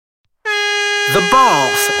The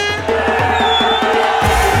Balls.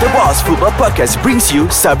 The Balls Football Podcast brings you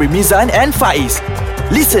Sabri Mizan and Faiz.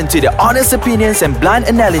 Listen to the honest opinions and blunt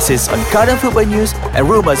analysis on current football news and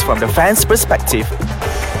rumours from the fans' perspective.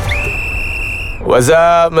 What's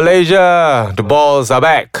up, Malaysia? The Balls are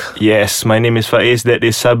back. Yes, my name is Faiz, that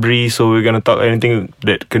is Sabri. So we're going to talk anything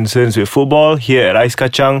that concerns with football here at Ais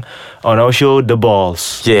Kacang on our show, The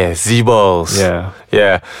Balls. Yes, Z-Balls.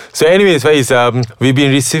 Yeah. So anyways, Faiz, we've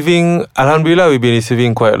been receiving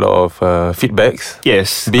quite a lot of feedbacks.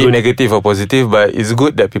 Yes. Be it negative or positive, but it's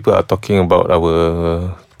good that people are talking about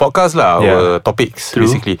our podcast our topics. True.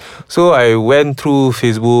 Basically. So I went through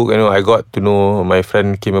Facebook, I got to know my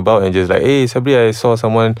friend came about and just like, hey Sabri, I saw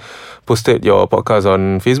someone posted your podcast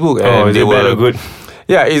on Facebook and they were good.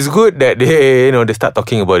 Yeah, it's good that they start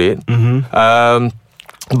talking about it.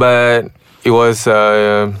 But it was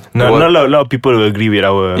not a lot of people will agree with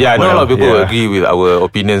our not a lot of people will agree with our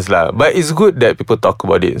opinions lah. But it's good that people talk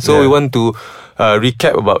about it. So we want to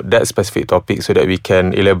recap about that specific topic so that we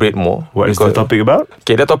can elaborate more. What is the topic about?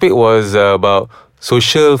 Okay, that topic was about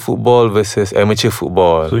social football versus amateur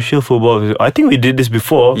football. Social football. I think we did this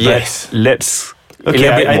before. Yes. Let's. Okay,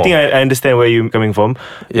 I think I understand where you're coming from.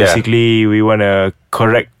 Yeah. Basically, we want to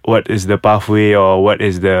correct what is the pathway or what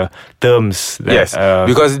is the terms. Yes,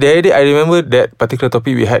 because I remember that particular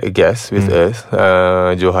topic we had a guest with us,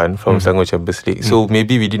 Johan from Selangor Champions League. So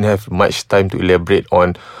maybe we didn't have much time to elaborate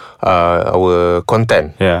on our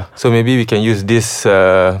content. Yeah. So maybe we can use this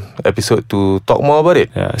episode to talk more about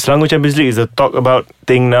it. Yeah. Selangor Champions League is a talk about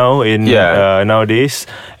thing now in nowadays,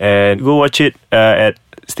 and go watch it at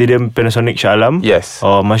Stadium Panasonic Shah Alam. Yes.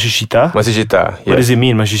 Or Masushita. Yes. What does it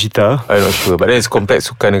mean, Masushita? I'm not sure, but that is Complex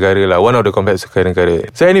Sukan Negara lah. One of the Complex Sukan Negara.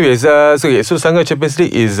 So anyways, so Selangor Champions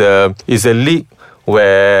League is a league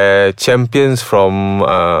where champions from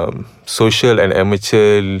social and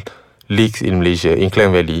amateur leagues in Malaysia, in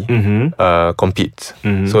Klang Valley, competes.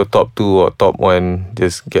 So top 2 or top 1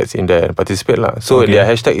 just gets in there and participate lah. So their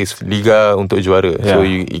hashtag is Liga untuk Juara. So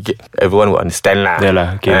everyone will understand lah.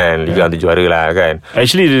 And Liga untuk Juara lah kan.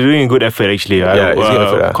 Actually, they're doing a good effort actually. It's good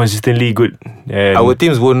effort lah. Consistently good. And our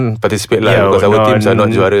teams won't participate lah because our teams are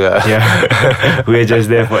not juara lah. We're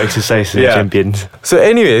just there for exercise champions. So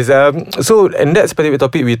anyways, so in that specific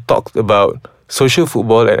topic we talked about social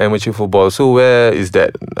football and amateur football. So where is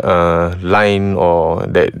that line or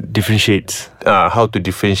that differentiates? How to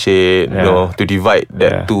differentiate, to divide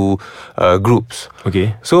that two groups.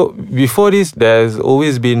 Okay. So before this, there's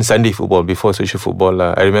always been Sunday football before social football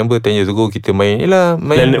lah. I remember 10 years ago kita main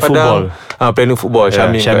Planet Padang. Planet football.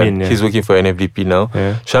 Shamin. He's working for NFVP now.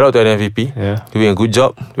 Shout out to NFVP. Doing a good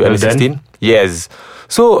job with under 16. Yes.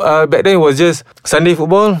 So back then it was just Sunday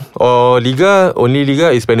football or Liga. Only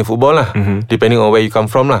Liga is Planet football lah, depending on where you come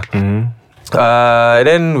from lah.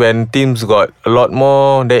 Then when teams got a lot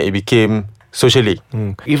more, then it became Social League.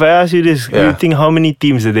 If I ask you this, you think how many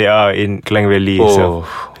teams there are in Klang Valley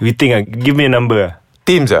itself? You think, give me a number.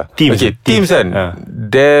 Teams. Okay, teams kan.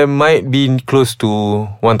 There might be close to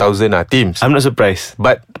 1,000 teams. I'm not surprised.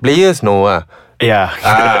 But players, no Yeah.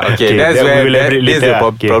 Okay. That's where that is the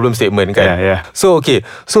problem statement kan. So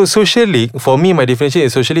Social League, for me, my definition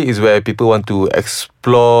is Social League is where people want to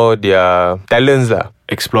explore their talents lah.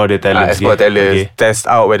 Explore their talents. Test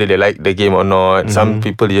out whether they like the game or not. Some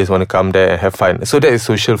people just want to come there and have fun. So that is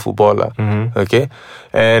social football lah. Okay.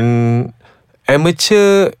 And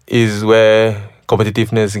amateur is where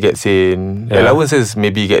competitiveness gets in. Allowances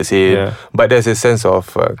maybe gets in. But there's a sense of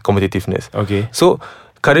competitiveness. Okay. So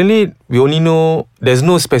currently we only know there's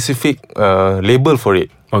no specific label for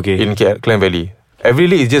it. In Klang Valley.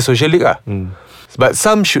 Every league is just social league But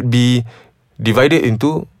some should be divided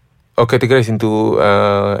into or categorized into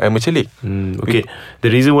amateur league. Okay. The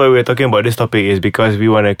reason why we're talking about this topic is because we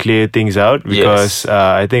want to clear things out. Because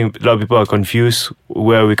I think a lot of people are confused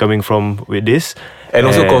where we're coming from with this. And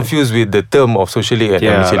also confused with the term of social league and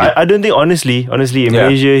amateur league. I don't think honestly in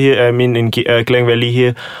Malaysia here, I mean in Klang Valley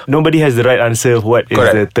here, nobody has the right answer of what is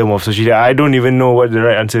the term of social league. I don't even know what the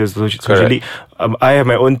right answer is to social league. I have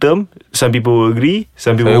my own term. Some people will agree,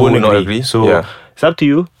 some people won't agree. So it's up to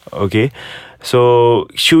you. Okay. So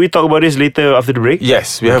should we talk about this later after the break?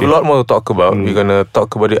 Yes, we have a lot more to talk about. We're gonna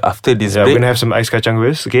talk about it after this break. We're gonna have some Ais Kacang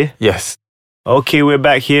first. Okay. Yes. Okay, we're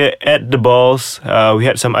back here at the Balls. We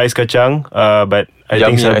had some Ais Kacang, but I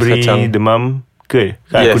think Sabri demam ke?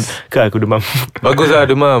 Aku demam. Bagus lah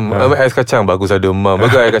demam. Ais kacang bagus lah demam.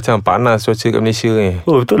 Bagus ais kacang. Panas cuaca kat Malaysia ni.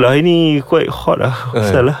 Oh betul lah. Ini quite hot lah.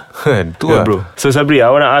 Pasal lah. Tu lah bro. So Sabri, I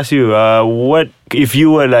want to ask you, what if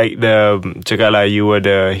you were like you were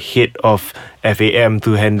the head of FAM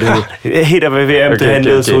to handle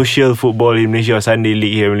social football in Malaysia or Sunday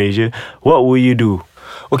League here in Malaysia, what would you do?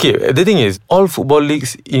 Okay, the thing is, all football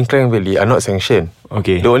leagues in Klang Valley are not sanctioned.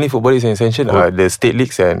 Okay. The only football leagues in sanctioned are the state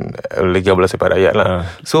leagues and Liga Bola Sepak Rakyat lah.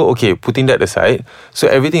 So okay, putting that aside, so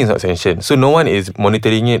everything is not sanctioned. So no one is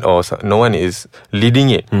monitoring it or no one is leading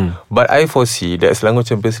it. But I foresee that Selangor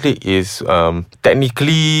Champions League is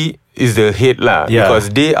technically is the head lah,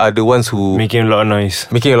 because they are the ones who making a lot of noise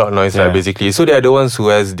lah, basically. So they are the ones who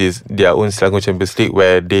has their own Selangor Champions League,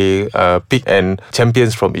 where they pick and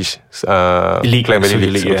champions from each league, Klang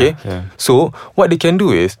Valley leagues. Okay, so what they can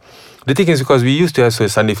do is, the thing is, because we used to have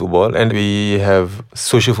Sunday football and we have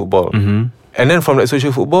social football. And then from that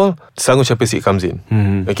social football, Selangor Champions League comes in.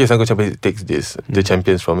 Okay, Selangor Champions League takes the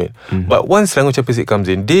champions from it. But once Selangor Champions League comes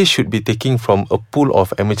in, they should be taking from a pool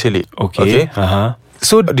of amateur league. Okay.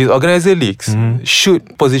 So these organizer leagues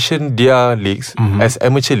should position their leagues as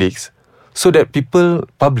amateur leagues, so that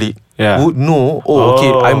public would know, okay,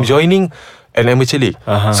 I'm joining an amateur league.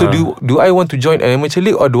 So do I want to join an amateur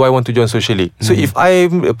league or do I want to join social league? So if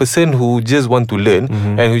I'm a person who just want to learn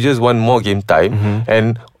and who just want more game time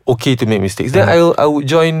and okay to make mistakes, then I would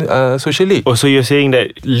join social league. So you're saying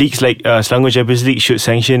that leagues like Selangor Champions League should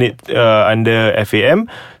sanction it under FAM.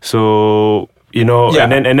 So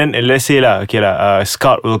and then let's say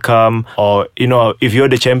scout will come, or if you're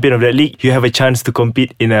the champion of that league, you have a chance to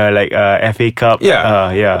compete in a FA Cup. Be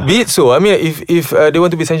it so. I mean, if they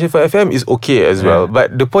want to be sanctioned for FM, is okay as well.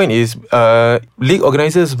 But the point is, league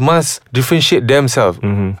organisers must differentiate themselves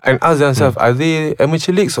and ask themselves, are they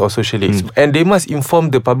amateur leagues or social leagues? And they must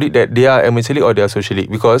inform the public that they are amateur league or they are social league,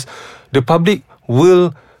 because the public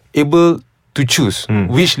will able to choose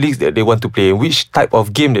which leagues that they want to play, which type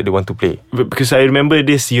of game that they want to play. Because I remember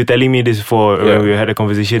this, you telling me this before when we had a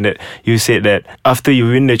conversation, that you said that after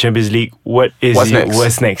you win the Champions League, what's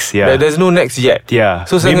next? There's no next yet.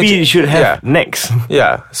 So maybe you should have next.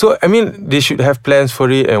 So I mean, they should have plans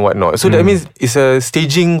for it and whatnot. So that means it's a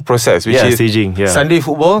staging process, which is Sunday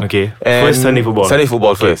football. Okay. And first Sunday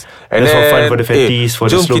football first. And that's for fun for the fatties, for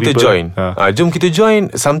the slow people. Jom kita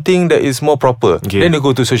join something that is more proper. Then they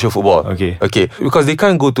go to social football. Okay, because they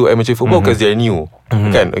can't go to amateur football because they're new.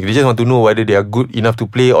 Kan? They just want to know whether they are good enough to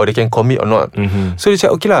play or they can commit or not. So they say,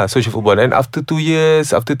 okay lah, social football. And after 2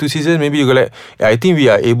 years, after 2 seasons, maybe you go like, I think we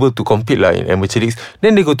are able to compete lah in amateur leagues.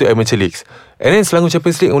 Then they go to amateur leagues. And then Selangor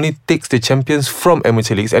Champions League only takes the champions from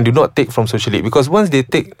amateur leagues and do not take from social league. Because once they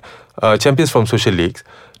take champions from social leagues,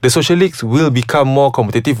 the social leagues will become more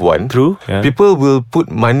competitive one. True. People will put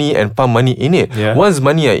money and pump money in it. Once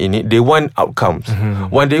money are in it, they want outcomes.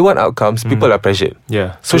 When they want outcomes, people are pressured.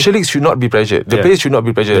 Social leagues should not be pressured. The players should not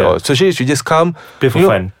be pressured at all. Social leagues should just come, play for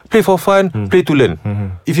fun. Play for fun, play to learn.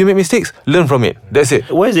 If you make mistakes, learn from it. That's it.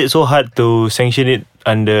 Why is it so hard to sanction it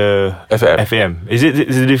under FM? Is it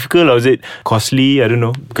difficult or is it costly? I don't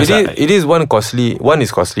know. It is one is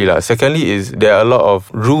costly lah. Secondly is there are a lot of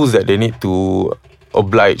rules that they need to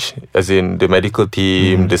oblige, as in the medical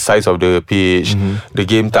team, the size of the pitch, the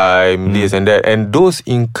game time, this and that, and those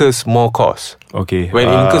incurs more cost. Okay. When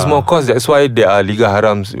it incurs more cost, that's why there are Liga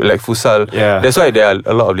Harams like futsal. That's why there are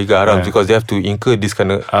a lot of Liga Harams, because they have to incur this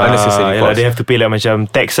kind of unnecessary cost. They have to pay like macam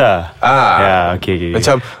tax lah. Okay.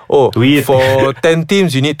 Macam for 10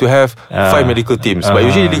 teams you need to have 5 medical teams, but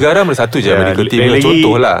usually Liga Haram ada satu je medical team.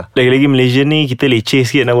 Contoh lah. Lagi-lagi Malaysia ni kita leceh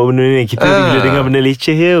sikit nak buat benda ni. Kita bila dengar benda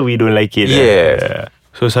leceh here, we don't like it.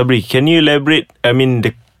 So Sabri, can you elaborate,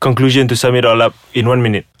 the conclusion to sum it all up in 1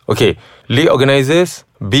 minute? Okay, league organisers,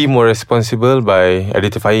 be more responsible by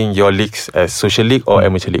identifying your leagues as social league or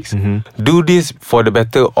amateur leagues. Do this for the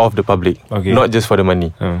better of the public, not just for the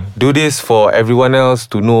money. Do this for everyone else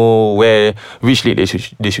to know which league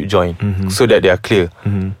they should join, so that they are clear.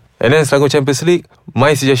 And then Selangor Champions League,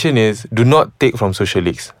 my suggestion is, do not take from social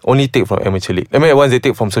leagues, only take from amateur league. Once they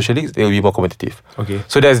take from social leagues, they will be more competitive.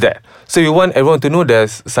 So that's that. So we want everyone to know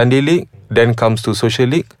there's Sunday league, then comes to social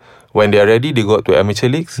league. When they are ready, they go up to amateur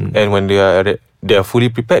leagues, and when they are fully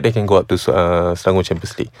prepared, they can go up to Selangor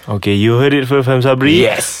Champions League. Okay, you heard it from Sabri.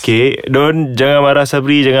 Yes. Okay, jangan marah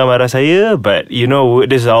Sabri, jangan marah saya, but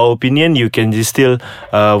this is our opinion. You can just still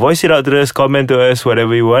voice it out to us, comment to us,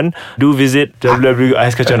 whatever you want. Do visit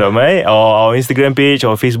www.aiskacang.my or our Instagram page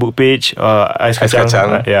or Facebook page, Ais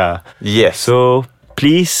Kacang. Yes. So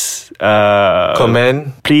please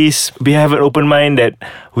comment. Please have an open mind that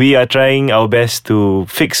we are trying our best to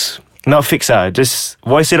fix not fix just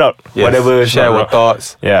voice it out. Yes, Whatever is share not our wrong.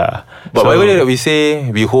 thoughts. Yeah. But whatever that we say,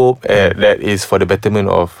 we hope that is for the betterment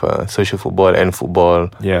of social football and football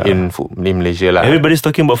in Malaysia lah. Everybody's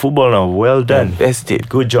talking about football now. Well done. That's it.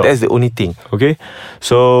 Good job. That's the only thing. Okay,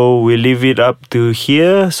 so we leave it up to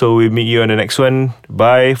here. So we meet you on the next one.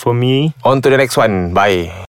 Bye for me. On to the next one. Bye.